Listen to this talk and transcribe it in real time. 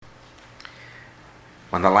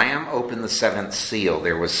When the Lamb opened the seventh seal,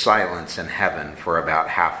 there was silence in heaven for about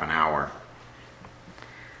half an hour.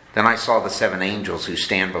 Then I saw the 7 angels who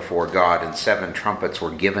stand before God, and 7 trumpets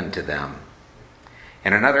were given to them.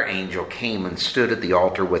 And another angel came and stood at the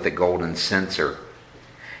altar with a golden censer.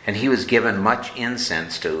 And he was given much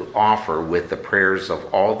incense to offer with the prayers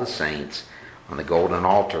of all the saints on the golden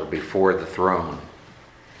altar before the throne.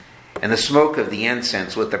 And the smoke of the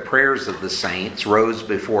incense with the prayers of the saints rose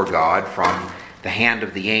before God from the hand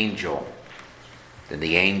of the angel. Then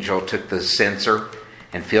the angel took the censer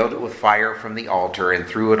and filled it with fire from the altar and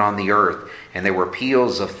threw it on the earth. And there were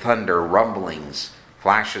peals of thunder, rumblings,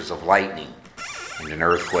 flashes of lightning, and an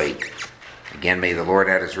earthquake. Again, may the Lord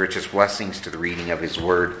add his richest blessings to the reading of his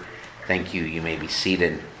word. Thank you. You may be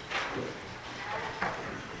seated.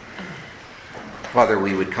 Father,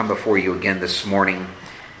 we would come before you again this morning,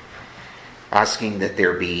 asking that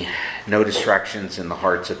there be no distractions in the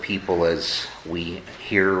hearts of people as we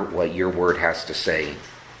hear what your word has to say.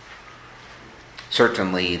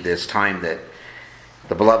 Certainly, this time that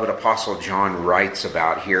the beloved Apostle John writes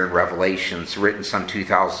about here in Revelations, written some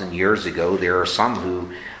 2,000 years ago, there are some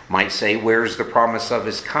who might say, where's the promise of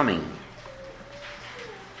his coming?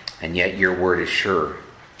 And yet your word is sure.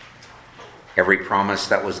 Every promise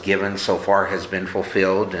that was given so far has been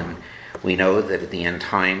fulfilled, and we know that at the end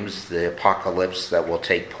times, the apocalypse that will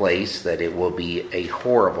take place, that it will be a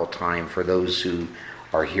horrible time for those who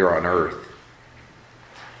are here on earth.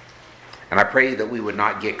 And I pray that we would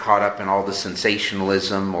not get caught up in all the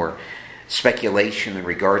sensationalism or speculation in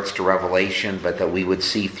regards to Revelation, but that we would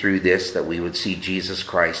see through this, that we would see Jesus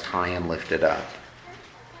Christ high and lifted up.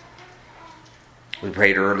 We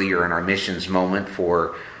prayed earlier in our missions moment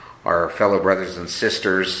for our fellow brothers and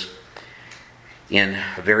sisters in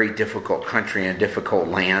a very difficult country and difficult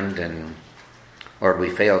land. And Lord, we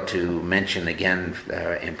failed to mention again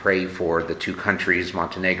and pray for the 2 countries,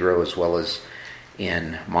 Montenegro as well as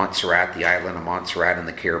in Montserrat, the island of Montserrat in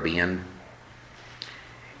the Caribbean.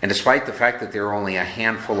 And despite the fact that there are only a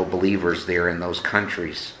handful of believers there in those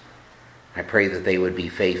countries, I pray that they would be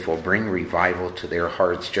faithful, bring revival to their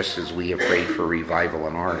hearts just as we have prayed for revival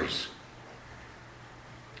in ours.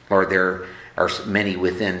 Lord, there are many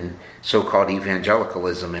within so-called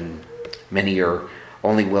evangelicalism, and many are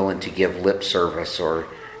only willing to give lip service or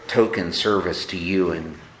token service to you,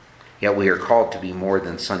 and yet we are called to be more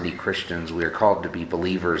than Sunday Christians. We are called to be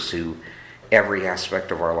believers who every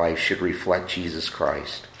aspect of our life should reflect Jesus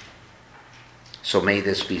Christ. So may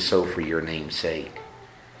this be so for your name's sake.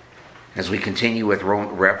 As we continue with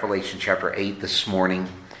Revelation chapter 8 this morning,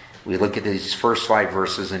 we look at these first 5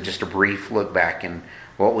 verses and just a brief look back in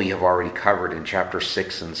what we have already covered in chapter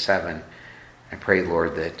 6 and 7. I pray,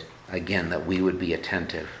 Lord, that again that we would be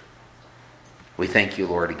attentive. We thank you,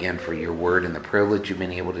 Lord, again for your word and the privilege of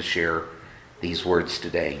being able to share these words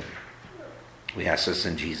today. We ask this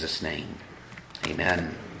in Jesus' name.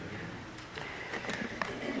 Amen.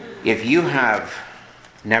 If you have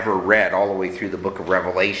never read all the way through the book of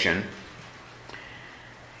Revelation,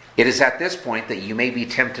 it is at this point that you may be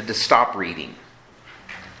tempted to stop reading,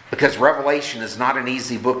 because Revelation is not an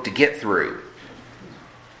easy book to get through.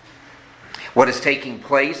 What is taking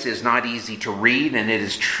place is not easy to read, and it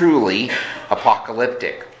is truly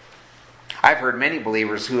apocalyptic. I've heard many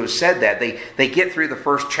believers who have said that. They get through the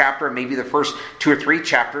first chapter, maybe the first 2 or 3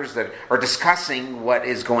 chapters that are discussing what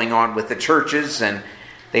is going on with the churches, and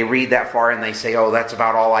they read that far and they say, oh, that's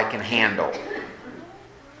about all I can handle.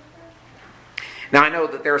 Now, I know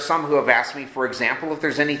that there are some who have asked me, for example, if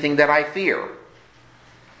there's anything that I fear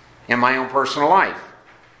in my own personal life.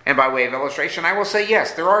 And by way of illustration, I will say,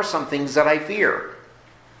 yes, there are some things that I fear.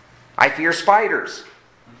 I fear spiders.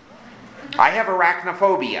 I have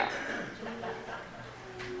arachnophobia.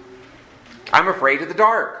 I'm afraid of the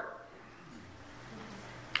dark.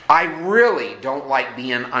 I really don't like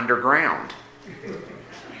being underground.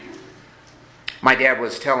 My dad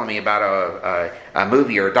was telling me about a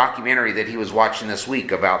movie or a documentary that he was watching this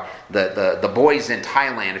week about the boys in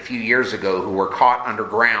Thailand a few years ago who were caught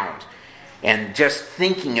underground. And just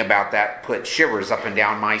thinking about that put shivers up and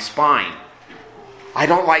down my spine. I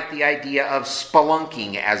don't like the idea of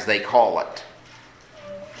spelunking, as they call it.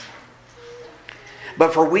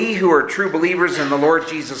 But for we who are true believers in the Lord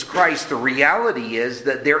Jesus Christ, the reality is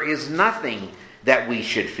that there is nothing that we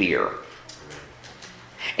should fear.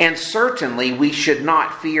 And certainly we should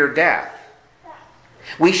not fear death.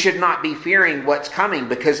 We should not be fearing what's coming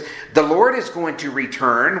because the Lord is going to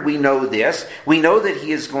return. We know this. We know that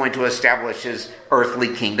He is going to establish His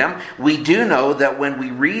earthly kingdom. We do know that when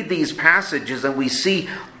we read these passages and we see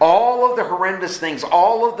all of the horrendous things,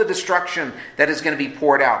 all of the destruction that is going to be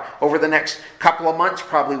poured out over the next couple of months,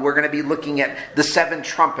 probably we're going to be looking at the 7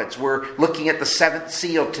 trumpets. We're looking at the 7th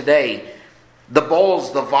seal today. The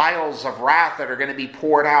bowls, the vials of wrath that are going to be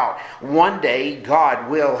poured out. One day, God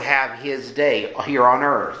will have His day here on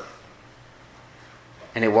earth.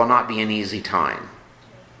 And it will not be an easy time.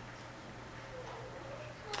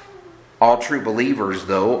 All true believers,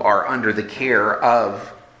 though, are under the care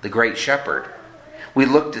of the Great Shepherd. We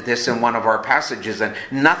looked at this in one of our passages, and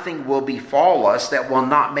nothing will befall us that will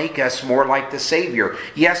not make us more like the Savior.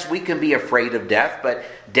 Yes, we can be afraid of death, but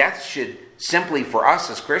death should simply, for us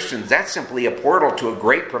as Christians, that's simply a portal to a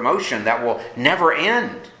great promotion that will never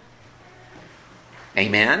end.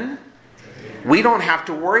 Amen? We don't have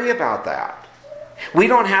to worry about that. We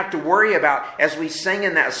don't have to worry about, as we sing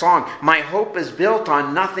in that song, my hope is built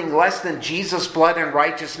on nothing less than Jesus' blood and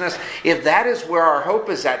righteousness. If that is where our hope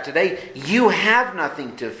is at today, you have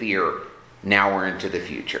nothing to fear now or into the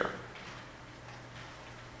future.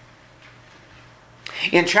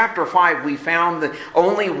 In chapter 5, we found the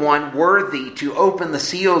only one worthy to open the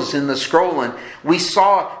seals in the scroll, and we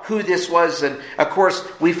saw who this was. And of course,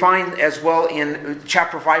 we find as well in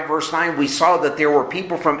chapter 5, verse 9, we saw that there were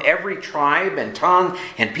people from every tribe and tongue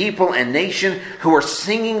and people and nation who were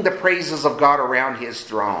singing the praises of God around His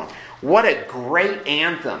throne. What a great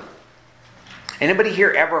anthem. Anybody here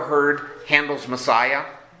ever heard Handel's Messiah?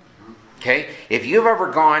 Okay, if you've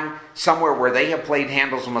ever gone somewhere where they have played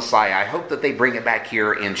Handel's Messiah, I hope that they bring it back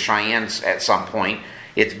here in Cheyenne at some point.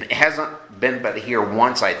 It hasn't been but here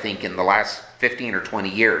once, I think, in the last 15 or 20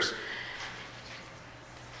 years.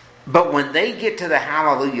 But when they get to the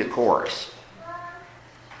Hallelujah chorus,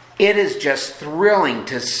 it is just thrilling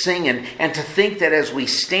to sing and to think that as we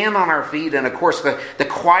stand on our feet, and of course the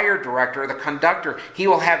choir director, the conductor, he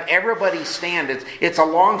will have everybody stand. It's a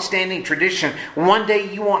long-standing tradition. One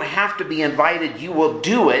day you won't have to be invited. You will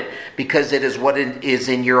do it because it is what it is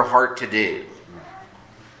in your heart to do.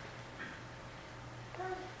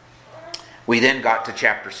 We then got to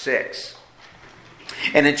chapter 6.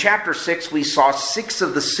 And in chapter 6, we saw 6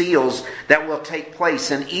 of the seals that will take place,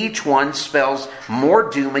 and each one spells more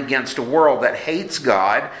doom against a world that hates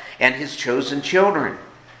God and His chosen children.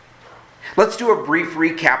 Let's do a brief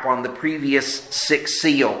recap on the previous 6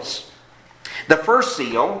 seals. The first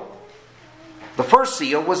seal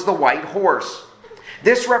was the white horse.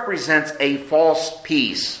 This represents a false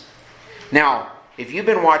peace. Now, if you've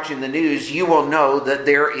been watching the news, you will know that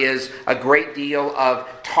there is a great deal of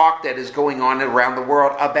talk that is going on around the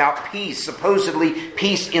world about peace, supposedly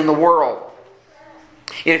peace in the world.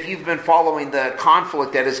 And if you've been following the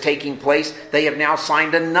conflict that is taking place, they have now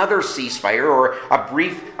signed another ceasefire, or a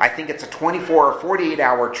brief, I think it's a 24 or 48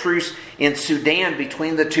 hour truce in Sudan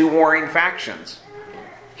between the two warring factions.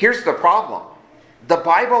 Here's the problem. The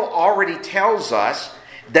Bible already tells us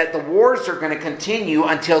that the wars are going to continue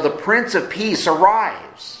until the Prince of Peace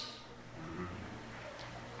arrives.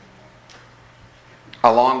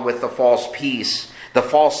 Along with the false peace, the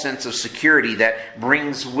false sense of security that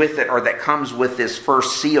brings with it, or that comes with this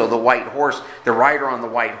first seal, the white horse, the rider on the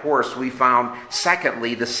white horse, we found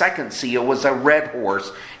secondly, the second seal was a red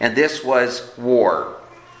horse, and this was war.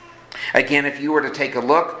 Again, if you were to take a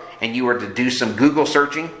look and you were to do some Google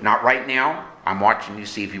searching, not right now, I'm watching you,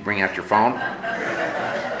 see if you bring out your phone.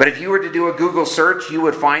 But if you were to do a Google search, you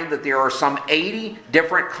would find that there are some 80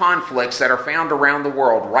 different conflicts that are found around the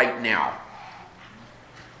world right now.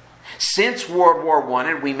 Since World War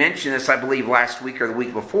I, and we mentioned this, I believe, last week or the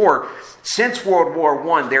week before, since World War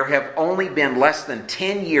I, there have only been less than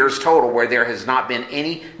 10 years total where there has not been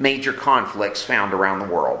any major conflicts found around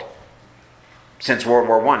the world. Since World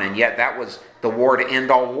War I, and yet that was the war to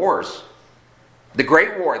end all wars. The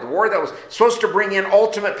Great War, the war that was supposed to bring in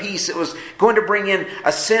ultimate peace. It was going to bring in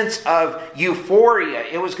a sense of euphoria.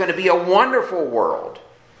 It was going to be a wonderful world.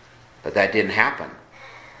 But that didn't happen.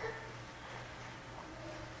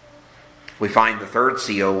 We find the third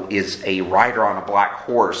seal is a rider on a black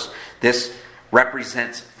horse. This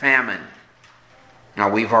represents famine. Now,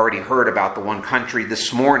 we've already heard about the one country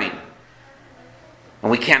this morning. And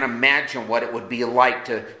we can't imagine what it would be like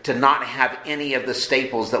to not have any of the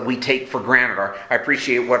staples that we take for granted. I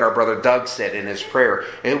appreciate what our brother Doug said in his prayer.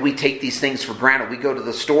 We take these things for granted. We go to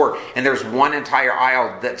the store and there's one entire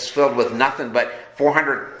aisle that's filled with nothing but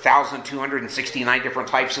 400,269 different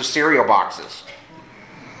types of cereal boxes.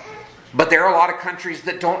 But there are a lot of countries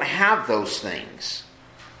that don't have those things.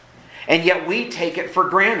 And yet we take it for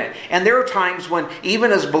granted. And there are times when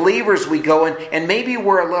even as believers we go and maybe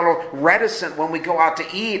we're a little reticent when we go out to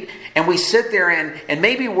eat, and we sit there and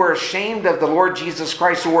maybe we're ashamed of the Lord Jesus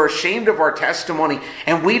Christ, or we're ashamed of our testimony,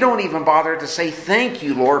 and we don't even bother to say thank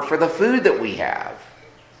you, Lord, for the food that we have.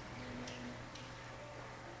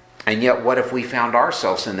 And yet what if we found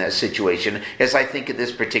ourselves in that situation? As I think of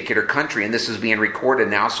this particular country, and this is being recorded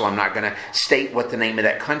now, so I'm not going to state what the name of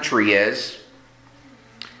that country is.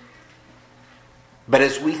 But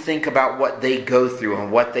as we think about what they go through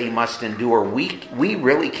and what they must endure, we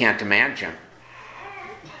really can't imagine.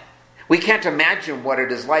 We can't imagine what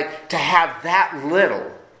it is like to have that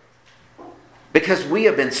little, because we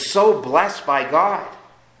have been so blessed by God.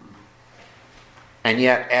 And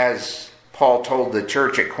yet, as Paul told the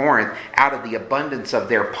church at Corinth, out of the abundance of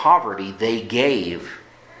their poverty, they gave.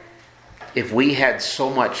 If we had so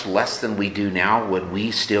much less than we do now, would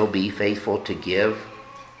we still be faithful to give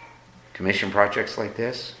to mission projects like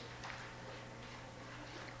this?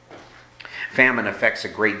 Famine affects a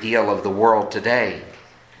great deal of the world today.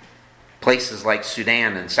 Places like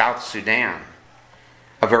Sudan and South Sudan,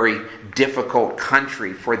 a very difficult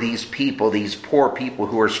country for these people, these poor people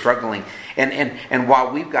who are struggling. And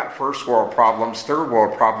while we've got first world problems, third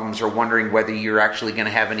world problems are wondering whether you're actually going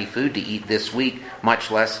to have any food to eat this week,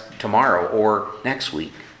 much less tomorrow or next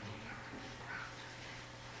week.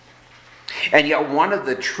 And yet one of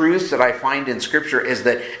the truths that I find in Scripture is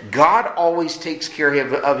that God always takes care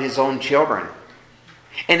of His own children.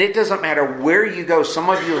 And it doesn't matter where you go. Some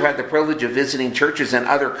of you have had the privilege of visiting churches in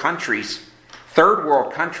other countries, third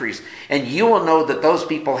world countries, and you will know that those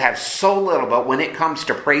people have so little, but when it comes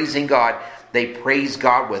to praising God, they praise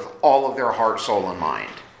God with all of their heart, soul, and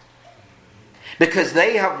mind. Because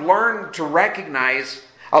they have learned to recognize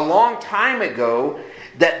a long time ago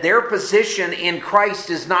that their position in Christ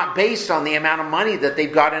is not based on the amount of money that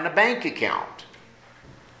they've got in a bank account.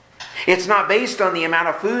 It's not based on the amount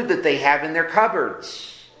of food that they have in their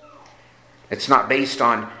cupboards. It's not based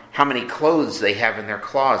on how many clothes they have in their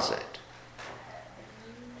closet.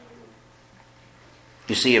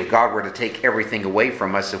 You see, if God were to take everything away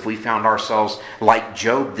from us, if we found ourselves like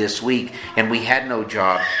Job this week, and we had no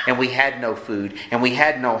job, and we had no food, and we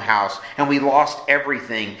had no house, and we lost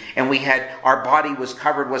everything, and our body was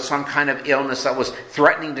covered with some kind of illness that was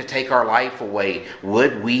threatening to take our life away,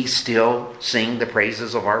 would we still sing the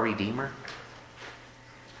praises of our Redeemer?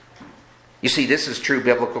 You see, this is true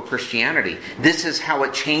biblical Christianity. This is how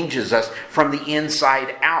it changes us from the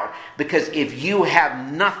inside out. Because if you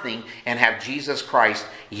have nothing and have Jesus Christ,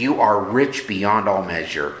 you are rich beyond all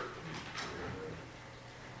measure.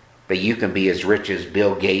 But you can be as rich as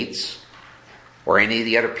Bill Gates or any of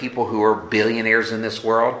the other people who are billionaires in this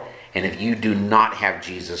world. And if you do not have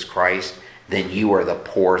Jesus Christ, then you are the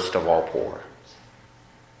poorest of all poor.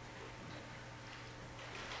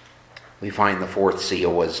 We find the fourth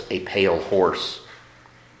seal was a pale horse.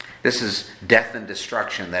 This is death and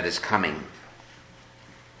destruction that is coming.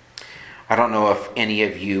 I don't know if any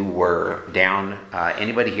of you were down,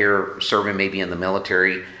 anybody here serving maybe in the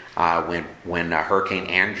military when Hurricane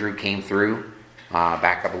Andrew came through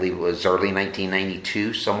back, I believe it was early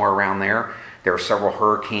 1992, somewhere around there. There are several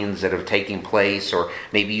hurricanes that have taken place, or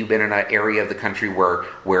maybe you've been in an area of the country where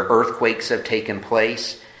earthquakes have taken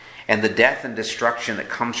place. And the death and destruction that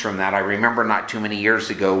comes from that. I remember not too many years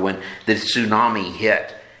ago when the tsunami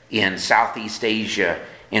hit in Southeast Asia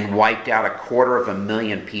and wiped out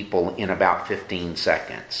 250,000 people in about 15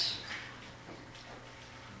 seconds.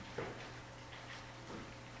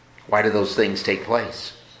 Why did those things take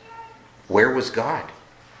place? Where was God?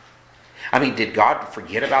 I mean, did God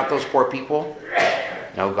forget about those poor people?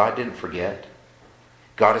 No, God didn't forget.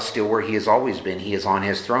 God is still where He has always been. He is on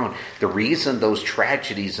His throne. The reason those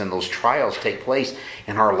tragedies and those trials take place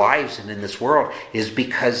in our lives and in this world is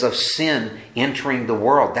because of sin entering the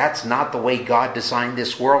world. That's not the way God designed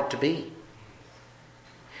this world to be.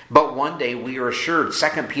 But one day we are assured,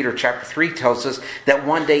 2 Peter chapter 3 tells us that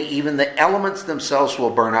one day even the elements themselves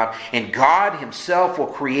will burn up, and God Himself will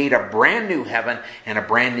create a brand new heaven and a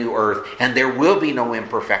brand new earth, and there will be no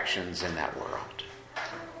imperfections in that world.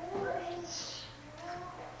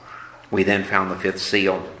 We then found the fifth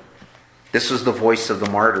seal. This is the voice of the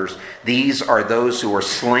martyrs. These are those who were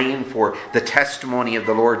slain for the testimony of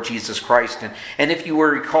the Lord Jesus Christ. And if you will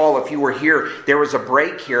recall, if you were here, there was a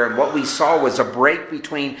break here. And what we saw was a break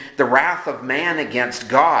between the wrath of man against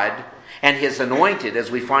God and His anointed,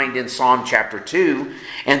 as we find in Psalm chapter 2,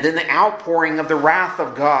 and then the outpouring of the wrath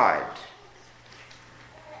of God.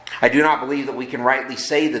 I do not believe that we can rightly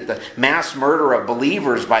say that the mass murder of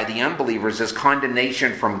believers by the unbelievers is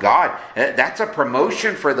condemnation from God. That's a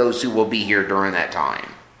promotion for those who will be here during that time.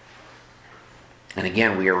 And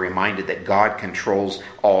again, we are reminded that God controls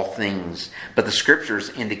all things. But the Scriptures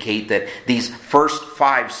indicate that these first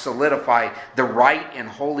 5 solidify the right and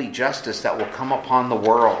holy justice that will come upon the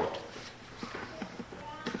world.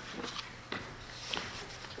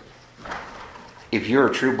 If you're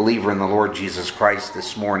a true believer in the Lord Jesus Christ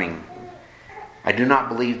this morning, I do not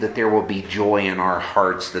believe that there will be joy in our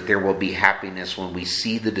hearts, that there will be happiness when we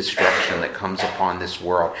see the destruction that comes upon this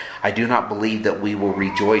world. I do not believe that we will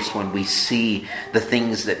rejoice when we see the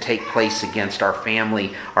things that take place against our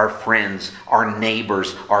family, our friends, our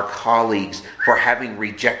neighbors, our colleagues for having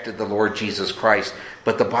rejected the Lord Jesus Christ.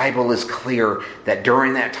 But the Bible is clear that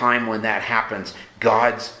during that time when that happens,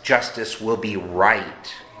 God's justice will be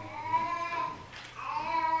right.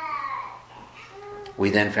 We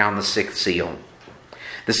then found the 6th seal.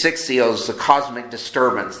 The 6th seal is the cosmic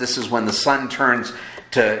disturbance. This is when the sun turns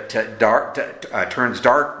dark,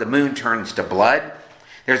 the moon turns to blood.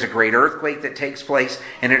 There's a great earthquake that takes place,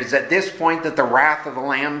 and it is at this point that the wrath of the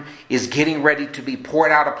Lamb is getting ready to be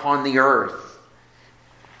poured out upon the earth.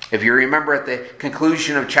 If you remember at the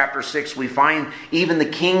conclusion of chapter 6, we find even the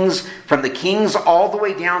kings, from the kings all the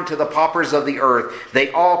way down to the paupers of the earth,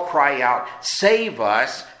 they all cry out, "Save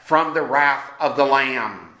us from the wrath of the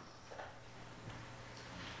Lamb."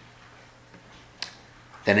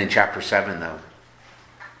 Then in chapter 7, though,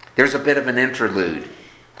 there's a bit of an interlude.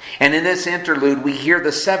 And in this interlude, we hear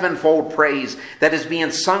the 7-fold praise that is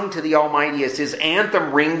being sung to the Almighty as His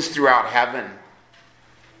anthem rings throughout heaven.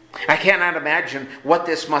 I cannot imagine what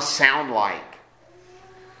this must sound like.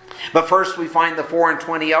 But first we find the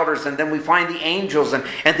 24 elders, and then we find the angels, and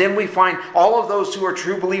then we find all of those who are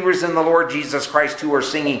true believers in the Lord Jesus Christ who are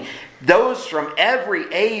singing. Those from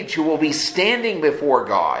every age who will be standing before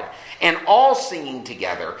God, and all singing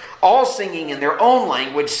together, all singing in their own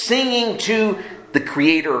language, singing to the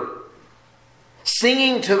Creator,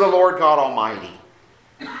 singing to the Lord God Almighty.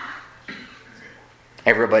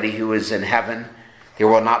 Everybody who is in heaven, there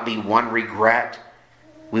will not be one regret.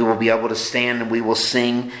 We will be able to stand and we will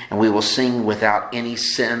sing without any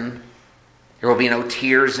sin. There will be no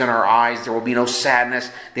tears in our eyes. There will be no sadness.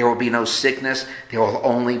 There will be no sickness. There will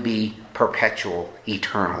only be perpetual,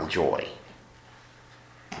 eternal joy.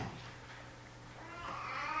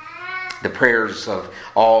 The prayers of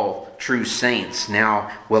all true saints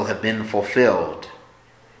now will have been fulfilled.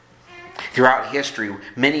 Throughout history,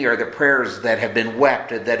 many are the prayers that have been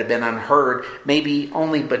wept, that have been unheard, maybe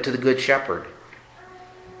only but to the Good Shepherd.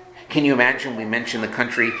 Can you imagine? We mentioned the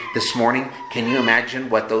country this morning. Can you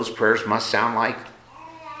imagine what those prayers must sound like?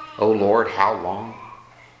 Oh Lord, how long?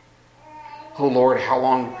 Oh Lord, how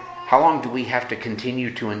long? How long do we have to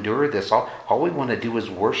continue to endure this? All we want to do is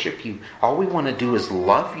worship you. All we want to do is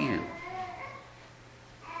love you.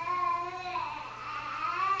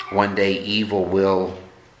 One day evil will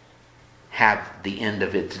have the end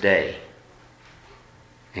of its day,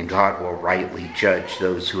 and God will rightly judge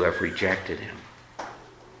those who have rejected Him.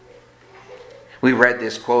 We read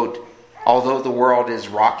this quote, "Although the world is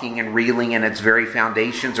rocking and reeling and its very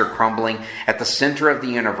foundations are crumbling, at the center of the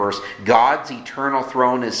universe, God's eternal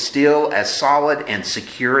throne is still as solid and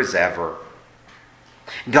secure as ever.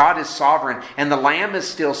 God is sovereign, and the Lamb is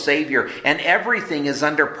still Savior, and everything is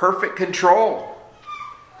under perfect control."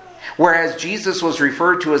 Whereas Jesus was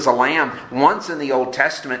referred to as a lamb once in the Old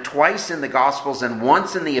Testament, twice in the Gospels, and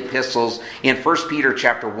once in the epistles in 1 Peter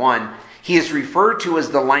chapter 1, He is referred to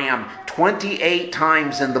as the Lamb 28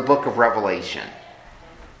 times in the book of Revelation.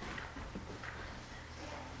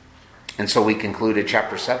 And so we concluded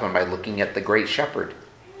chapter 7 by looking at the great shepherd.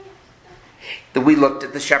 We looked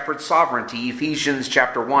at the shepherd's sovereignty, Ephesians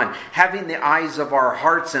chapter 1, having the eyes of our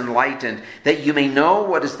hearts enlightened, that you may know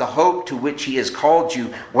what is the hope to which He has called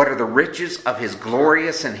you, what are the riches of His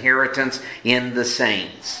glorious inheritance in the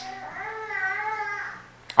saints.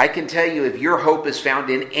 I can tell you, if your hope is found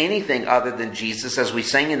in anything other than Jesus, as we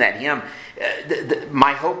sang in that hymn,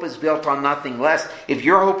 my hope is built on nothing less. If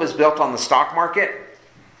your hope is built on the stock market,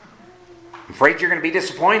 I'm afraid you're going to be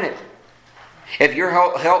disappointed. If your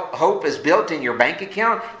hope is built in your bank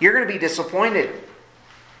account, you're going to be disappointed.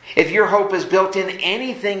 If your hope is built in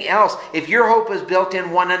anything else, if your hope is built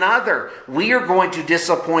in one another, we are going to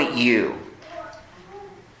disappoint you.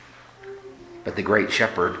 But the great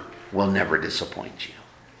shepherd will never disappoint you.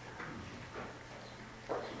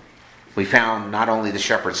 We found not only the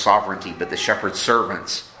shepherd's sovereignty, but the shepherd's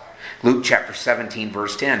servants. Luke chapter 17,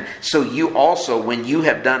 verse 10. "So you also, when you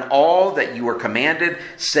have done all that you were commanded,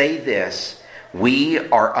 say this, we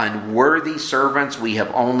are unworthy servants. We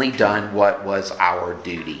have only done what was our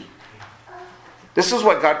duty." This is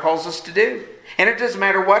what God calls us to do. And it doesn't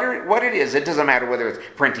matter what it is. It doesn't matter whether it's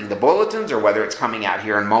printing the bulletins or whether it's coming out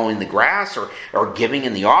here and mowing the grass or giving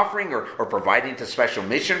in the offering or providing to special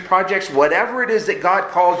mission projects. Whatever it is that God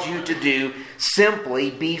calls you to do, simply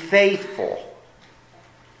be faithful.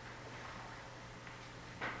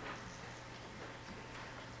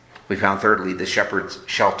 We found thirdly the shepherd's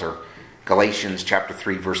shelter. Galatians chapter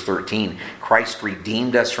 3 verse 13. Christ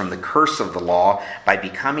redeemed us from the curse of the law by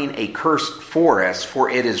becoming a curse for us, for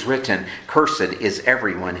it is written, cursed is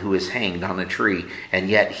everyone who is hanged on a tree. And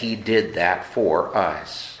yet he did that for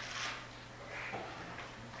us.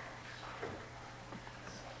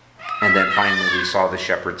 And then finally we saw the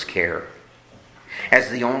shepherd's care. As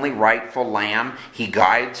the only rightful lamb, he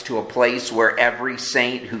guides to a place where every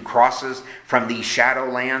saint who crosses from these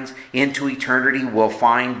shadow lands into eternity will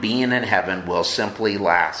find being in heaven will simply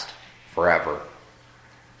last forever.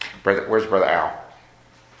 Where's Brother Al?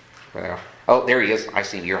 Brother Al? Oh, there he is. I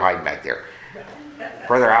see him. You're hiding back there.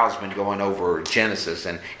 Brother Al's been going over Genesis,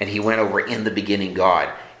 and he went over in the beginning God.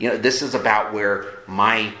 You know, this is about where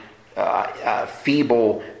my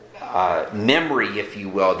feeble memory, if you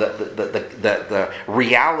will, the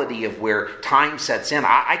reality of where time sets in,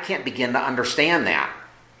 I can't begin to understand that.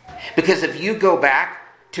 Because if you go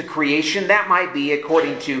back to creation, that might be,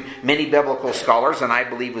 according to many biblical scholars, and I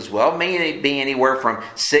believe as well, may be anywhere from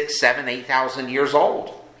 6, 7, 8,000 years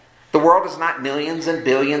old. The world is not millions and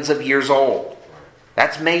billions of years old.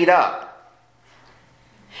 That's made up.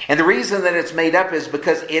 And the reason that it's made up is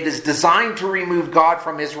because it is designed to remove God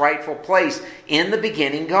from his rightful place. In the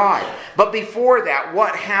beginning, God. But before that,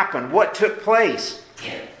 what happened? What took place?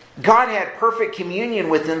 God had perfect communion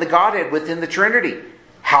within the Godhead, within the Trinity.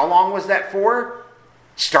 How long was that for?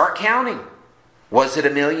 Start counting. Was it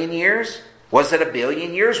 1,000,000 years? Was it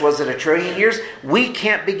 1,000,000,000 years? Was it 1,000,000,000,000 years? We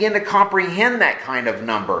can't begin to comprehend that kind of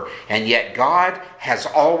number. And yet God has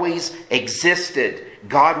always existed.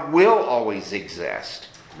 God will always exist.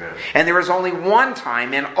 And there is only one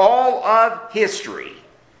time in all of history,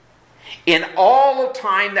 in all of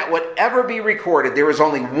time that would ever be recorded, there is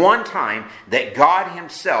only one time that God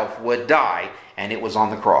himself would die, and it was on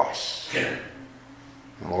the cross.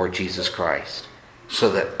 The Lord Jesus Christ. So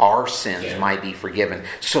that our sins might be forgiven.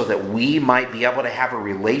 So that we might be able to have a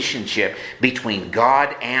relationship between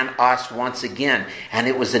God and us once again. And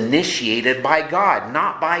it was initiated by God,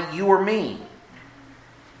 not by you or me.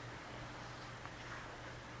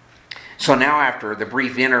 So now after the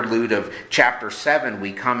brief interlude of chapter 7,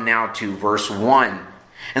 we come now to verse 1.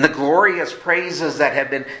 And the glorious praises that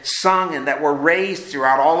have been sung and that were raised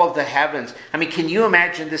throughout all of the heavens. I mean, can you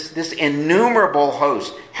imagine this innumerable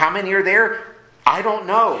host? How many are there? I don't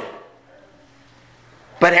know.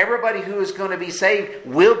 But everybody who is going to be saved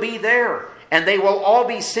will be there. And they will all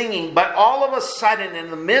be singing. But all of a sudden,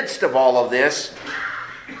 in the midst of all of this,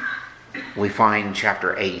 we find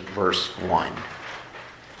chapter 8, verse 1.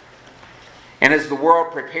 And as the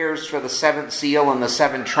world prepares for the seventh seal and the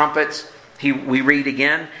seven trumpets, we read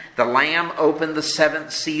again, the Lamb opened the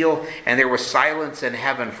seventh seal, and there was silence in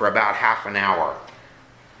heaven for about half an hour.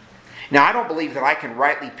 Now, I don't believe that I can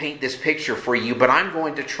rightly paint this picture for you, but I'm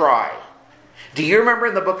going to try. Do you remember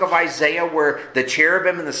in the book of Isaiah where the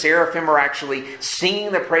cherubim and the seraphim are actually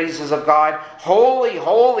singing the praises of God? Holy,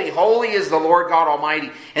 holy, holy is the Lord God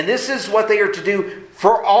Almighty. And this is what they are to do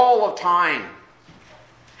for all of time.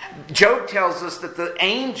 Job tells us that the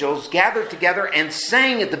angels gathered together and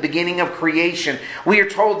sang at the beginning of creation. We are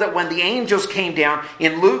told that when the angels came down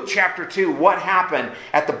in Luke chapter 2, what happened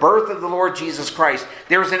at the birth of the Lord Jesus Christ?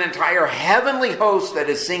 There's an entire heavenly host that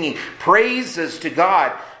is singing praises to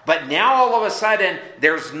God. But now all of a sudden,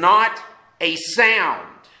 there's not a sound.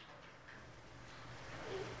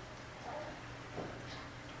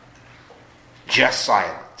 Just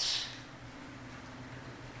silence.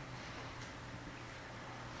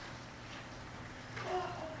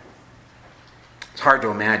 It's hard to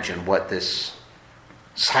imagine what this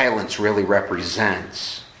silence really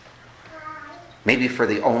represents. Maybe for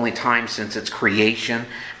the only time since its creation,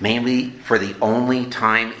 maybe for the only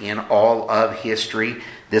time in all of history,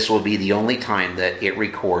 this will be the only time that it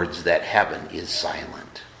records that heaven is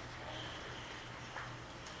silent.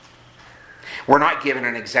 We're not given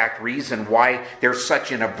an exact reason why there's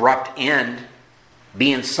such an abrupt end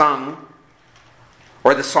being sung,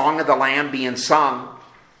 or the song of the Lamb being sung.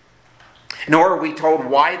 Nor are we told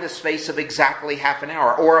why the space of exactly half an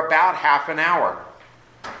hour, or about half an hour.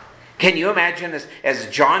 Can you imagine as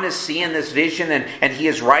John is seeing this vision and he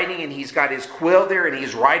is writing and he's got his quill there and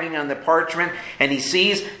he's writing on the parchment and he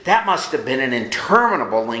sees that must have been an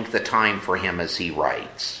interminable length of time for him as he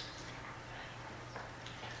writes.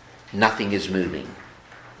 Nothing is moving.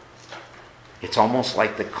 It's almost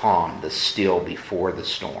like the calm, the still before the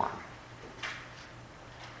storm.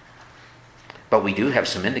 But we do have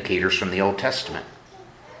some indicators from the Old Testament.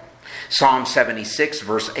 Psalm 76,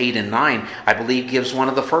 verse 8 and 9, I believe gives one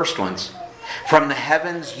of the first ones. From the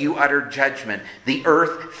heavens you uttered judgment. The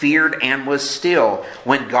earth feared and was still.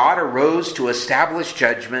 When God arose to establish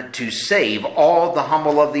judgment to save all the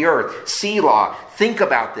humble of the earth. Selah. Think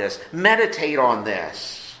about this. Meditate on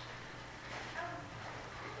this.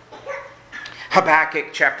 Habakkuk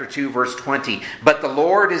chapter 2 verse 20. But the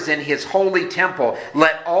Lord is in his holy temple.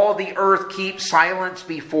 Let all the earth keep silence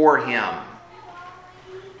before him.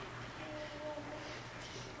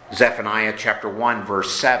 Zephaniah chapter 1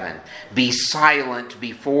 verse 7. Be silent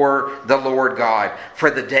before the Lord God,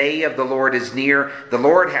 for the day of the Lord is near. The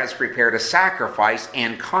Lord has prepared a sacrifice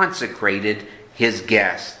and consecrated his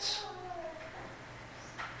guests.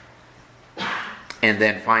 And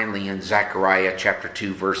then finally in Zechariah chapter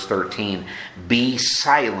 2 verse 13. Be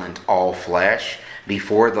silent, all flesh,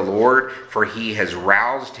 before the Lord, for he has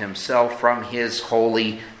roused himself from his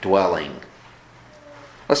holy dwelling.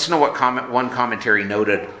 Listen to what one commentary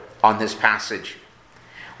noted on this passage.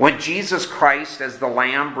 When Jesus Christ as the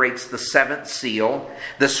Lamb breaks the seventh seal,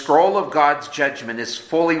 the scroll of God's judgment is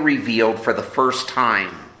fully revealed for the first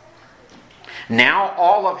time. Now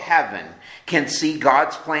all of heaven can see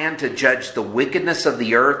God's plan to judge the wickedness of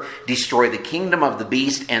the earth, destroy the kingdom of the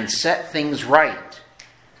beast, and set things right.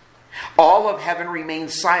 All of heaven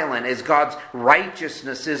remains silent as God's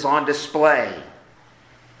righteousness is on display.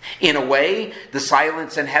 In a way, the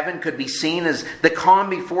silence in heaven could be seen as the calm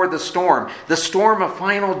before the storm of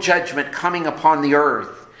final judgment coming upon the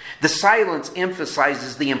earth. The silence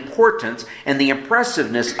emphasizes the importance and the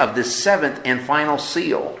impressiveness of this seventh and final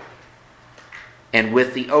seal. And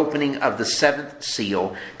with the opening of the seventh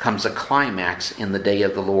seal comes a climax in the day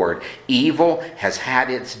of the Lord. Evil has had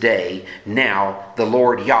its day. Now the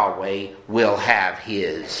Lord Yahweh will have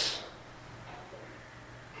his.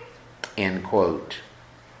 End quote.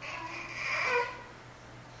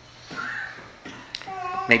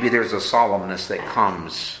 Maybe there's a solemnness that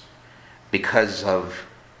comes because of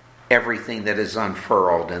everything that is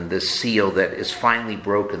unfurled and this seal that is finally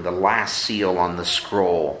broken, the last seal on the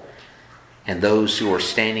scroll. And those who are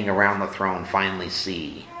standing around the throne finally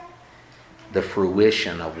see the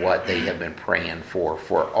fruition of what they have been praying for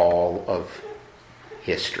all of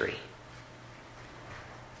history.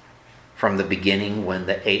 From the beginning, when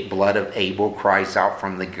the blood of Abel cries out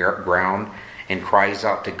from the ground and cries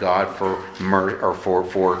out to God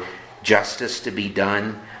for justice to be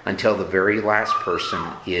done, until the very last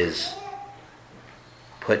person is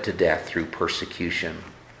put to death through persecution,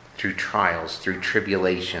 through trials, through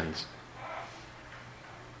tribulations.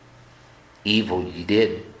 Evil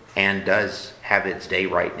did and does have its day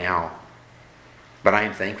right now. But I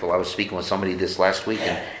am thankful. I was speaking with somebody this last week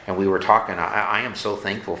and we were talking. I am so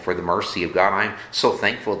thankful for the mercy of God. I'm so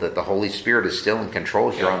thankful that the Holy Spirit is still in control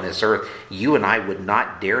here on this earth. You and I would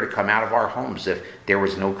not dare to come out of our homes if there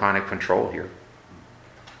was no kind of control here.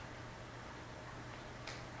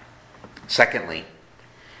 Secondly,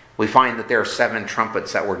 we find that there are 7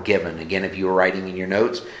 trumpets that were given. Again, if you were writing in your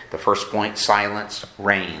notes, the first point, silence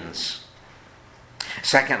reigns.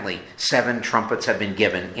 Secondly, 7 trumpets have been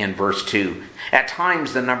given in verse 2. At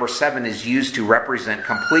times, the number 7 is used to represent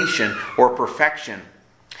completion or perfection.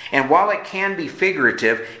 And while it can be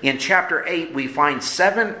figurative, in chapter 8 we find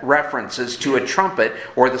 7 references to a trumpet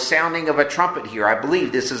or the sounding of a trumpet here. I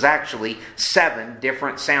believe this is actually 7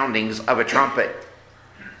 different soundings of a trumpet.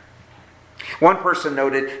 One person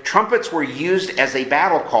noted, trumpets were used as a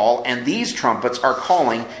battle call, and these trumpets are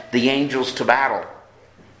calling the angels to battle.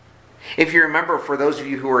 If you remember, for those of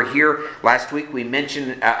you who were here last week, we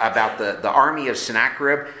mentioned about the army of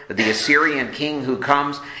Sennacherib, the Assyrian king who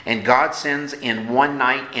comes, and God sends in one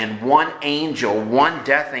night, and one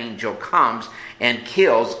death angel comes and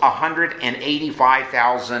kills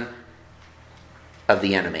 185,000 of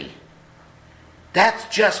the enemy.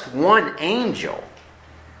 That's just one angel.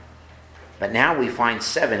 But now we find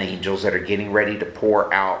 7 angels that are getting ready to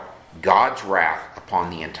pour out God's wrath upon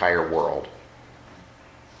the entire world.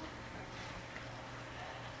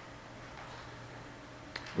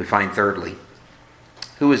 We find thirdly,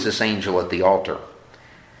 who is this angel at the altar?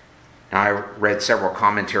 Now, I read several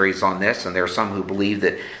commentaries on this, and there are some who believe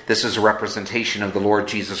that this is a representation of the Lord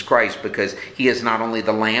Jesus Christ, because he is not only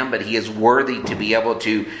the Lamb, but he is worthy to be able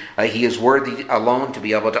to, he is worthy alone to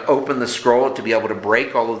be able to open the scroll, to be able to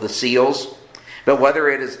break all of the seals. But whether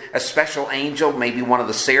it is a special angel, maybe one of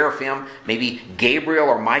the seraphim, maybe Gabriel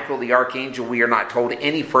or Michael the archangel, we are not told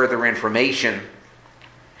any further information.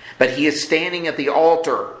 But he is standing at the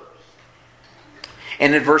altar.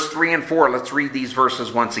 And in verse 3 and 4, let's read these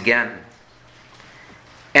verses once again.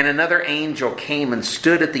 And another angel came and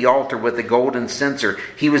stood at the altar with a golden censer.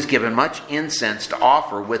 He was given much incense to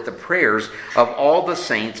offer with the prayers of all the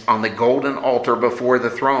saints on the golden altar before the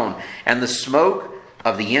throne. And the smoke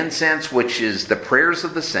of the incense, which is the prayers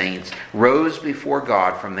of the saints, rose before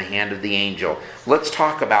God from the hand of the angel. Let's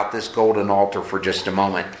talk about this golden altar for just a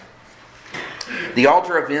moment. The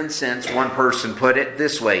altar of incense, one person put it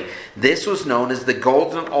this way. This was known as the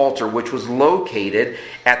golden altar, which was located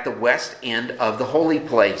at the west end of the holy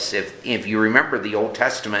place. If you remember the Old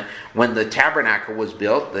Testament, when the tabernacle was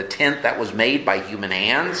built, the tent that was made by human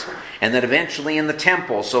hands, and then eventually in the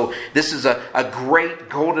temple. So this is a great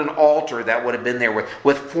golden altar that would have been there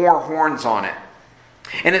with 4 horns on it.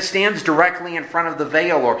 And it stands directly in front of the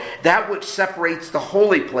veil, or that which separates the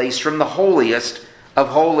holy place from the holiest of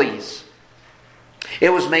holies.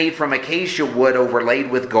 It was made from acacia wood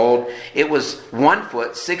overlaid with gold. It was 1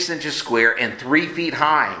 foot, 6 inches square, and 3 feet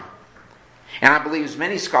high. And I believe, as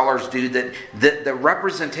many scholars do, that the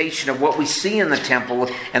representation of what we see in the temple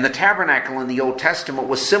and the tabernacle in the Old Testament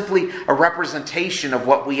was simply a representation of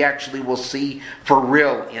what we actually will see for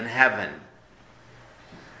real in heaven.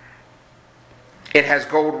 It has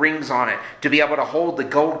gold rings on it to be able to hold the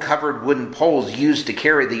gold-covered wooden poles used to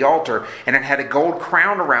carry the altar. And it had a gold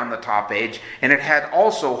crown around the top edge. And it had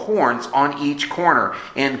also horns on each corner.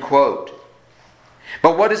 End quote.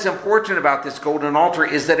 But what is important about this golden altar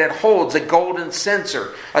is that it holds a golden censer.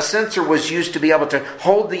 A censer was used to be able to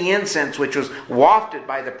hold the incense which was wafted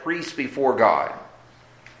by the priest before God.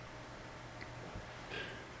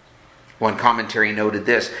 One commentary noted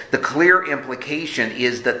this: the clear implication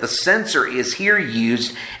is that the censer is here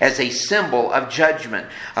used as a symbol of judgment,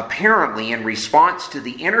 apparently in response to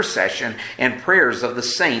the intercession and prayers of the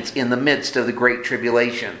saints in the midst of the Great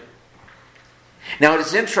Tribulation. Now it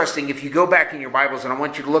is interesting, if you go back in your Bibles, and I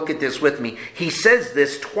want you to look at this with me, he says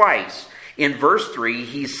this twice. In verse 3,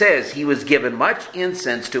 he says he was given much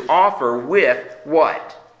incense to offer with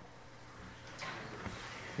what?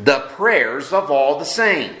 The prayers of all the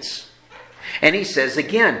saints. And he says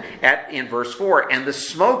again in verse 4, and the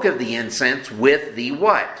smoke of the incense with the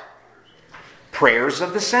what? Prayers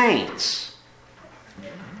of the saints.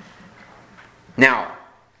 Now,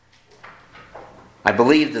 I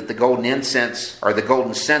believe that the golden incense, or the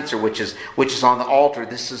golden censer, which is on the altar,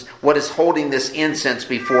 this is what is holding this incense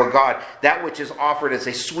before God, that which is offered as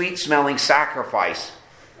a sweet-smelling sacrifice.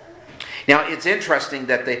 Now, it's interesting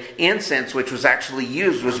that the incense which was actually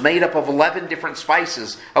used was made up of 11 different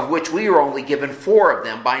spices, of which we were only given 4 of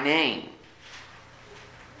them by name.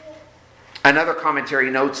 Another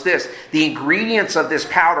commentary notes this: the ingredients of this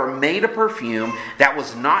powder made a perfume that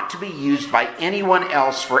was not to be used by anyone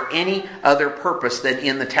else for any other purpose than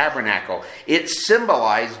in the tabernacle. It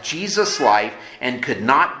symbolized Jesus' life and could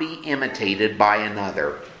not be imitated by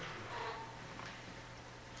another.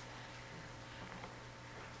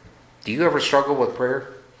 Do you ever struggle with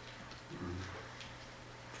prayer?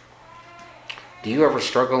 Do you ever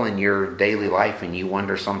struggle in your daily life and you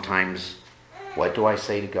wonder sometimes, what do I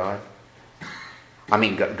say to God? I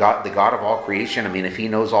mean, God, the God of all creation, I mean, if He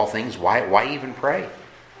knows all things, why even pray?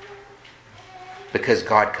 Because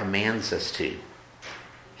God commands us to.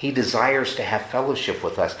 He desires to have fellowship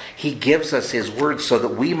with us. He gives us His word so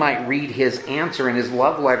that we might read His answer and His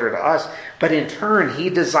love letter to us. But in turn, He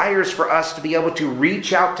desires for us to be able to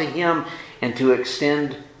reach out to Him and to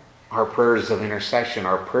extend our prayers of intercession,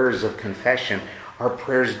 our prayers of confession, our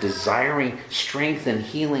prayers desiring strength and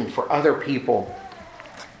healing for other people.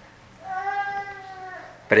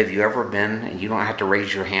 But have you ever been, and you don't have to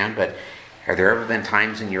raise your hand, but have there ever been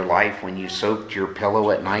times in your life when you soaked your pillow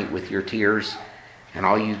at night with your tears, and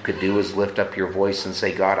all you could do is lift up your voice and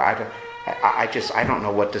say, God, I don't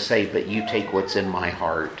know what to say, but you take what's in my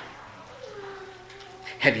heart.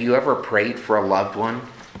 Have you ever prayed for a loved one?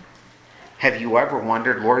 Have you ever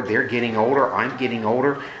wondered, Lord, they're getting older, I'm getting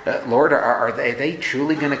older. Lord, are they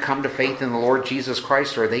truly going to come to faith in the Lord Jesus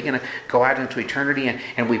Christ, or are they going to go out into eternity?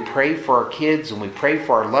 And we pray for our kids, and we pray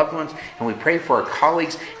for our loved ones, and we pray for our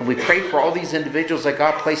colleagues, and we pray for all these individuals that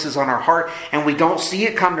God places on our heart, and we don't see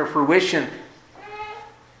it come to fruition.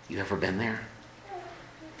 You ever been there?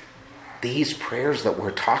 These prayers that we're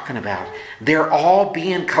talking about, they're all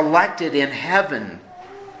being collected in heaven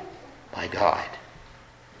by God.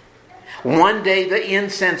 One day the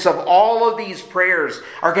incense of all of these prayers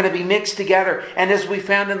are going to be mixed together. And as we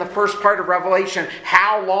found in the first part of Revelation,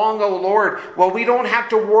 how long, O Lord? Well, we don't have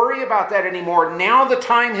to worry about that anymore. Now the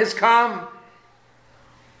time has come.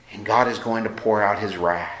 And God is going to pour out His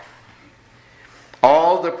wrath.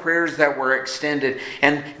 All the prayers that were extended.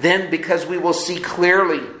 And then because we will see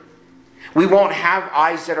clearly, We won't have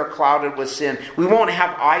eyes that are clouded with sin. We won't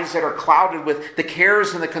have eyes that are clouded with the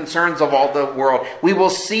cares and the concerns of all the world. We will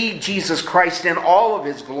see Jesus Christ in all of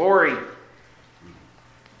His glory.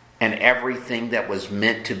 And everything that was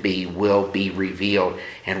meant to be will be revealed.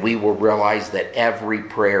 And we will realize that every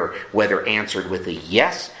prayer, whether answered with a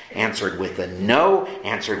yes, answered with a no,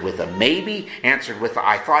 answered with a maybe, answered with a,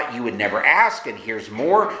 I thought you would never ask, and here's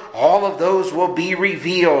more, all of those will be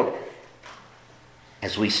revealed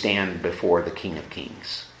as we stand before the King of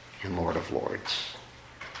Kings and Lord of Lords.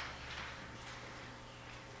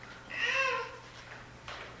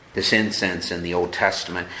 This incense in the Old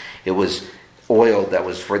Testament, it was oil that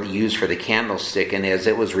was used for the candlestick, and as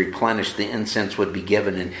it was replenished, the incense would be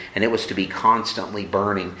given, and it was to be constantly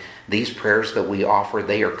burning. These prayers that we offer,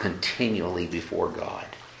 they are continually before God.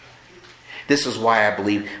 This is why I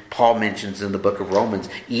believe Paul mentions in the book of Romans,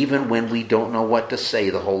 even when we don't know what to say,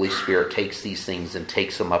 the Holy Spirit takes these things and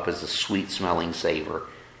takes them up as a sweet-smelling savor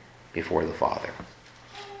before the Father.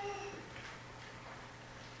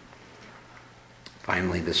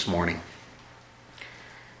 Finally, this morning,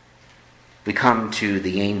 we come to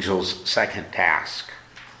the angel's second task.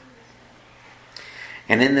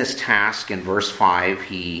 And in this task, in verse 5,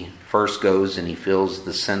 he first goes and he fills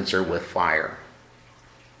the censer with fire.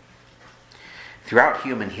 Throughout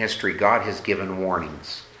human history, God has given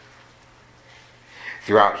warnings.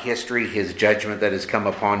 Throughout history, His judgment that has come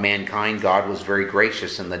upon mankind, God was very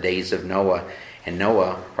gracious in the days of Noah. And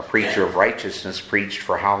Noah, a preacher of righteousness, preached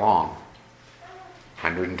for how long?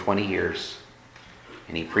 120 years.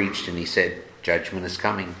 And he preached and he said, judgment is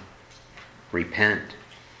coming. Repent.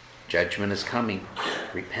 Judgment is coming.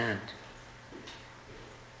 Repent.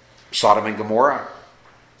 Sodom and Gomorrah.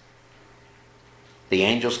 The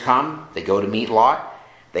angels come. They go to meet Lot.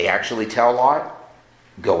 They actually tell Lot,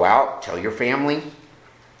 go out, tell your family.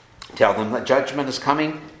 Tell them that judgment is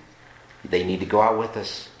coming. They need to go out with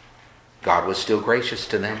us. God was still gracious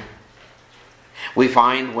to them. We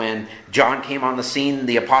find when John came on the scene,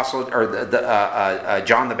 the apostle or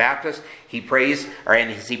John the Baptist, he prays, and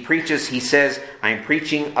as he preaches, he says, "I am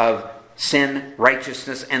preaching of sin,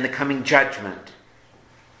 righteousness, and the coming judgment."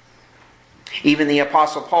 Even the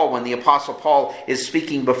Apostle Paul, when the Apostle Paul is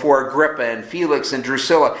speaking before Agrippa and Felix and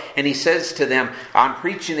Drusilla, and he says to them, I'm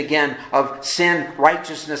preaching again of sin,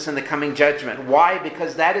 righteousness, and the coming judgment. Why?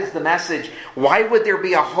 Because that is the message. Why would there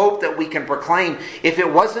be a hope that we can proclaim if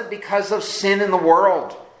it wasn't because of sin in the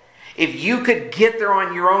world? If you could get there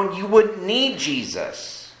on your own, you wouldn't need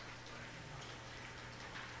Jesus.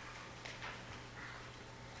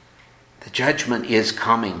 The judgment is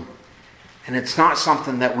coming. And it's not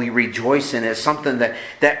something that we rejoice in. It's something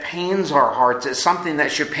that pains our hearts. It's something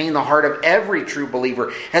that should pain the heart of every true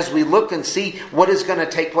believer as we look and see what is going to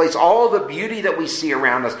take place. All the beauty that we see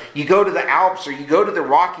around us. You go to the Alps, or you go to the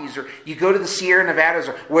Rockies, or you go to the Sierra Nevadas,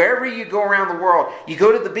 or wherever you go around the world. You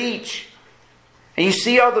go to the beach, and you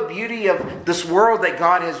see all the beauty of this world that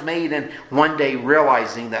God has made, and one day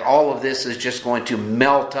realizing that all of this is just going to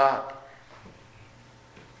melt up.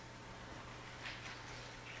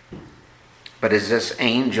 But as this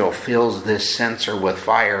angel fills this censer with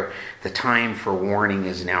fire, the time for warning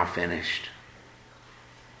is now finished.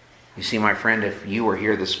 You see, my friend, if you are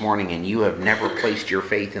here this morning and you have never placed your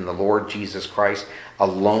faith in the Lord Jesus Christ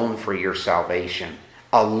alone for your salvation,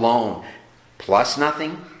 alone, plus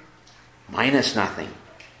nothing, minus nothing,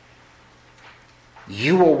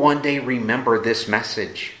 you will one day remember this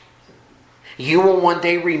message. You will one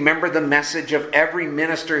day remember the message of every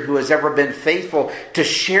minister who has ever been faithful to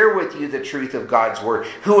share with you the truth of God's Word,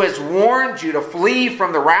 who has warned you to flee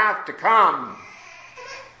from the wrath to come.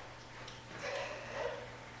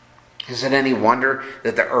 Is it any wonder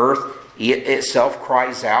that the earth itself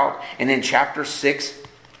cries out? And in chapter 6,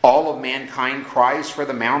 all of mankind cries for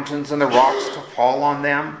the mountains and the rocks to fall on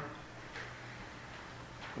them?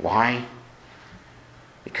 Why?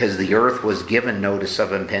 Because the earth was given notice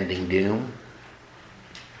of impending doom.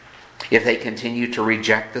 If they continue to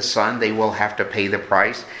reject the Son, they will have to pay the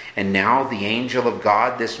price. And now the angel of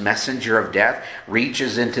God, this messenger of death,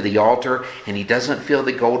 reaches into the altar, and he doesn't fill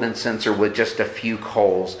the golden censer with just a few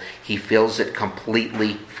coals. He fills it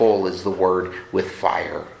completely full, is the word, with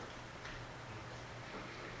fire.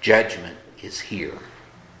 Judgment is here.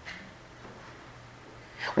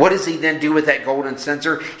 What does he then do with that golden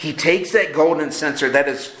censer? He takes that golden censer that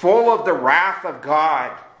is full of the wrath of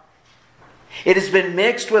God. It has been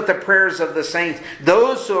mixed with the prayers of the saints,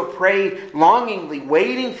 those who have prayed longingly,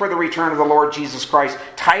 waiting for the return of the Lord Jesus Christ.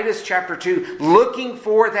 Titus chapter 2, looking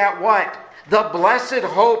for that what? The blessed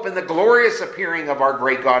hope and the glorious appearing of our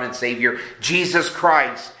great God and Savior, Jesus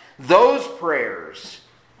Christ. Those prayers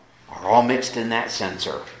are all mixed in that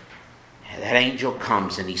censer. that angel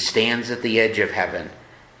comes and he stands at the edge of heaven,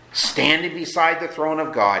 standing beside the throne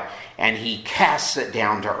of God, and he casts it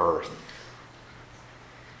down to earth.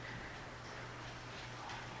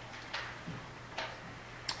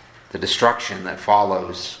 The destruction that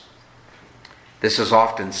follows. This is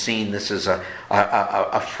often seen, this is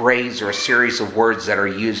a phrase or a series of words that are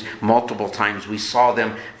used multiple times. We saw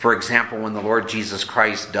them, for example, when the Lord Jesus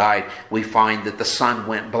Christ died, we find that the sun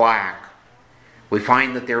went black. We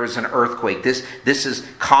find that there was an earthquake. This is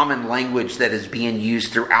common language that is being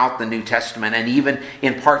used throughout the New Testament, and even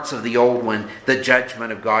in parts of the Old when the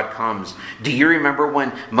judgment of God comes. Do you remember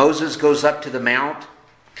when Moses goes up to the mount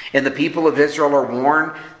and the people of Israel are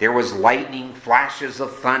warned? There was lightning, flashes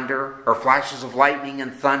of thunder, or flashes of lightning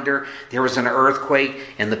and thunder. There was an earthquake,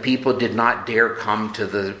 and the people did not dare come to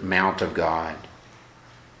the mount of God.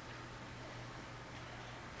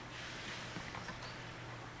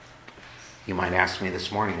 You might ask me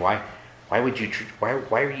this morning, why are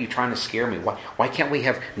you trying to scare me? Why can't we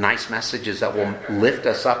have nice messages that will lift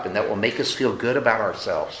us up and that will make us feel good about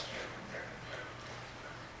ourselves?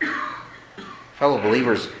 Fellow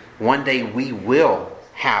believers, one day we will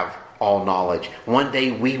have all knowledge. One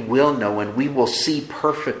day we will know and we will see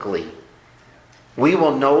perfectly. We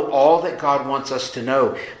will know all that God wants us to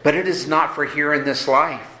know. But it is not for here in this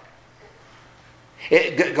life.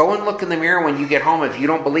 Go and look in the mirror when you get home. If you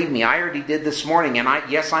don't believe me, I already did this morning. And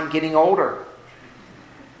yes, I'm getting older.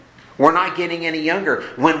 We're not getting any younger.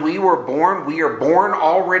 When we were born, we are born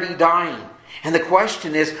already dying. And the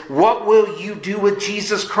question is, what will you do with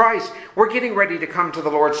Jesus Christ? We're getting ready to come to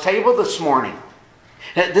the Lord's table this morning.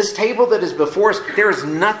 This table that is before us, there is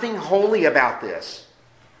nothing holy about this.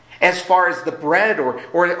 As far as the bread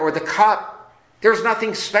or the cup, there's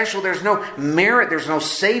nothing special. There's no merit. There's no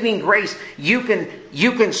saving grace. You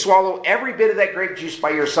can swallow every bit of that grape juice by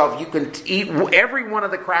yourself. You can eat every one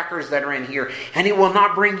of the crackers that are in here, and it will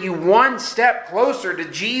not bring you one step closer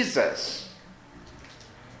to Jesus.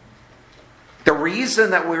 The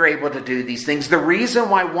reason that we're able to do these things, the reason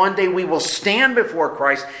why one day we will stand before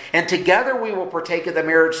Christ and together we will partake of the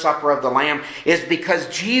marriage supper of the Lamb, is because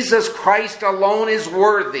Jesus Christ alone is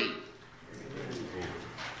worthy.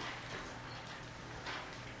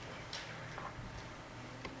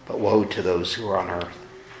 But woe to those who are on earth.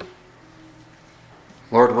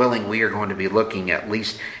 Lord willing, we are going to be looking at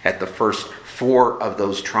least at the first 4 of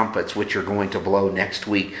those trumpets, which are going to blow next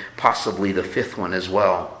week, possibly the 5th one as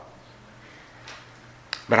well.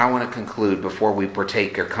 But I want to conclude before we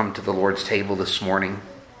partake or come to the Lord's table this morning.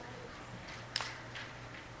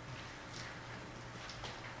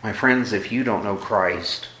 My friends, if you don't know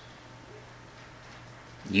Christ,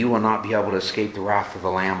 you will not be able to escape the wrath of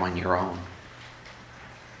the Lamb on your own.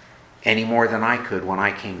 Any more than I could when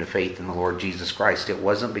I came to faith in the Lord Jesus Christ. It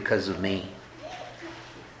wasn't because of me.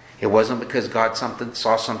 It wasn't because God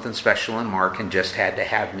saw something special in Mark and just had to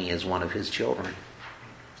have me as one of his children.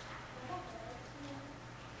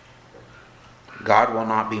 God will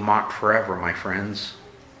not be mocked forever, my friends.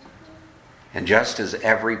 And just as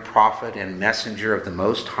every prophet and messenger of the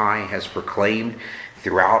Most High has proclaimed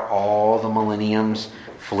throughout all the millenniums,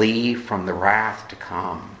 flee from the wrath to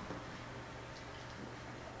come.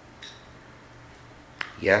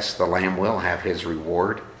 Yes, the Lamb will have his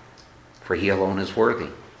reward, for he alone is worthy.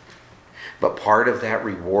 But part of that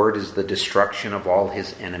reward is the destruction of all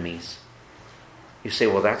his enemies. You say,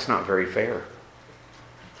 well, that's not very fair.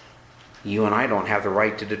 You and I don't have the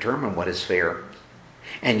right to determine what is fair.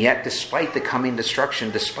 And yet, despite the coming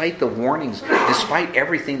destruction, despite the warnings, despite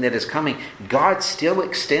everything that is coming, God still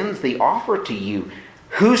extends the offer to you.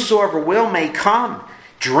 Whosoever will may come,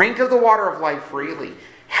 drink of the water of life freely.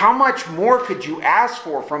 How much more could you ask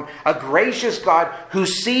for from a gracious God who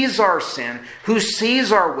sees our sin, who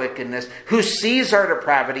sees our wickedness, who sees our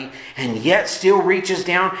depravity, and yet still reaches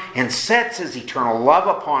down and sets his eternal love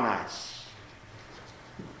upon us?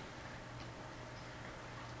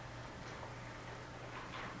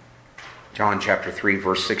 John chapter 3,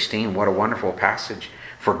 verse 16, what a wonderful passage.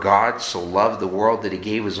 For God so loved the world that he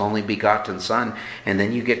gave his only begotten Son. And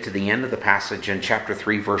then you get to the end of the passage in chapter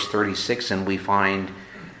 3, verse 36, and we find,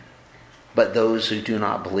 but those who do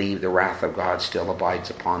not believe, the wrath of God still abides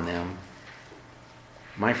upon them.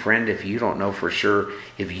 My friend, if you don't know for sure,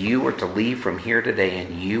 if you were to leave from here today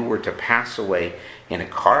and you were to pass away in a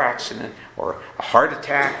car accident or a heart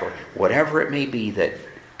attack or whatever it may be that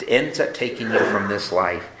ends up taking you from this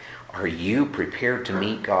life, are you prepared to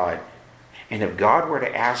meet God? And if God were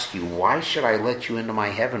to ask you, why should I let you into my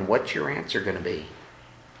heaven? What's your answer going to be?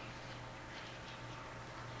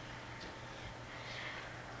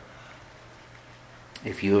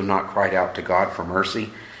 If you have not cried out to God for mercy,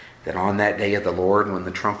 that on that day of the Lord, when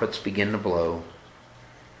the trumpets begin to blow,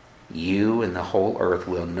 you and the whole earth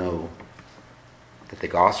will know that the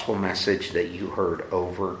gospel message that you heard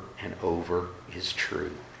over and over is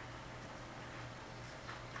true.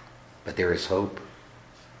 But there is hope.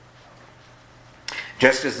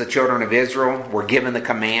 Just as the children of Israel were given the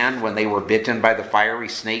command when they were bitten by the fiery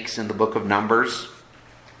snakes in the book of Numbers.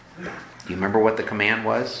 Do you remember what the command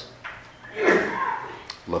was?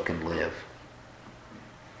 Look and live.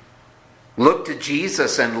 Look to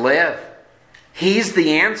Jesus and live. He's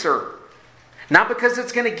the answer. Not because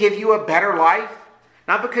it's going to give you a better life.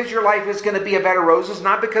 Not because your life is going to be a bed of roses.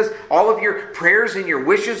 Not because all of your prayers and your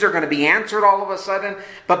wishes are going to be answered all of a sudden.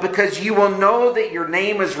 But because you will know that your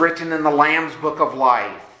name is written in the Lamb's book of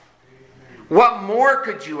life. What more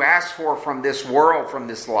could you ask for from this world, from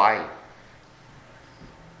this life?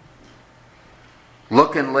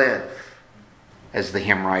 Look and live. As the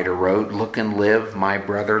hymn writer wrote, look and live, my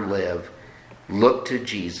brother, live. Look to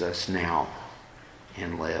Jesus now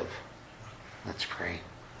and live. Let's pray.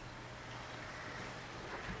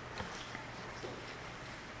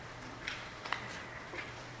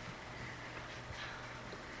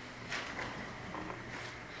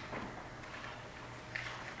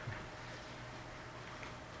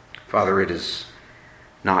 Father, it is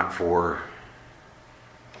not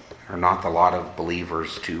the lot of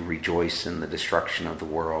believers to rejoice in the destruction of the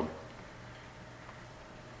world.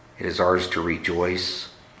 It is ours to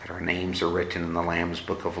rejoice that our names are written in the Lamb's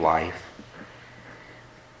book of life,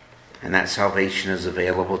 and that salvation is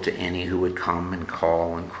available to any who would come and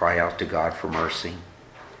call and cry out to God for mercy.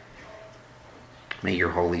 May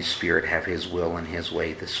your Holy Spirit have his will and his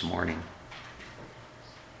way this morning.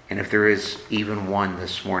 And if there is even one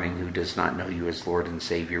this morning who does not know you as Lord and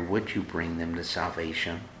Savior, would you bring them to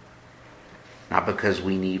salvation? Not because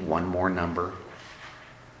we need one more number,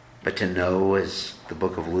 but to know, as the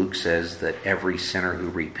book of Luke says, that every sinner who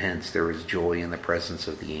repents, there is joy in the presence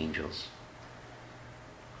of the angels.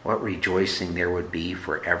 What rejoicing there would be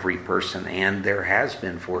for every person, and there has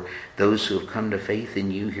been for those who have come to faith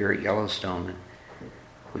in you here at Yellowstone.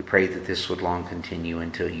 We pray that this would long continue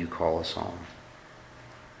until you call us home.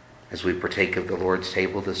 As we partake of the Lord's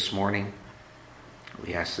table this morning,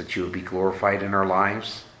 we ask that you would be glorified in our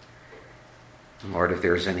lives. And Lord, if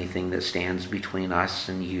there's anything that stands between us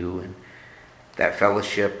and you and that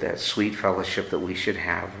fellowship, that sweet fellowship that we should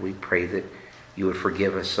have, we pray that you would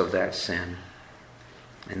forgive us of that sin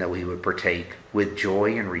and that we would partake with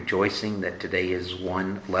joy and rejoicing that today is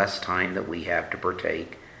one less time that we have to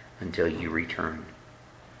partake until you return.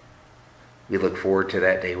 We look forward to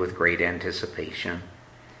that day with great anticipation.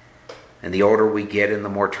 And the older we get and the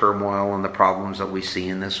more turmoil and the problems that we see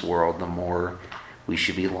in this world, the more we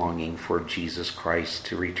should be longing for Jesus Christ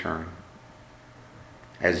to return.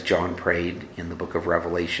 As John prayed in the book of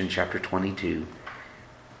Revelation chapter 22,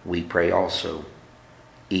 we pray also,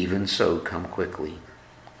 even so come quickly,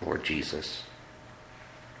 Lord Jesus.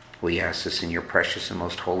 We ask this in your precious and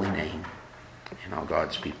most holy name. And all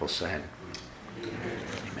God's people said,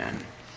 Amen.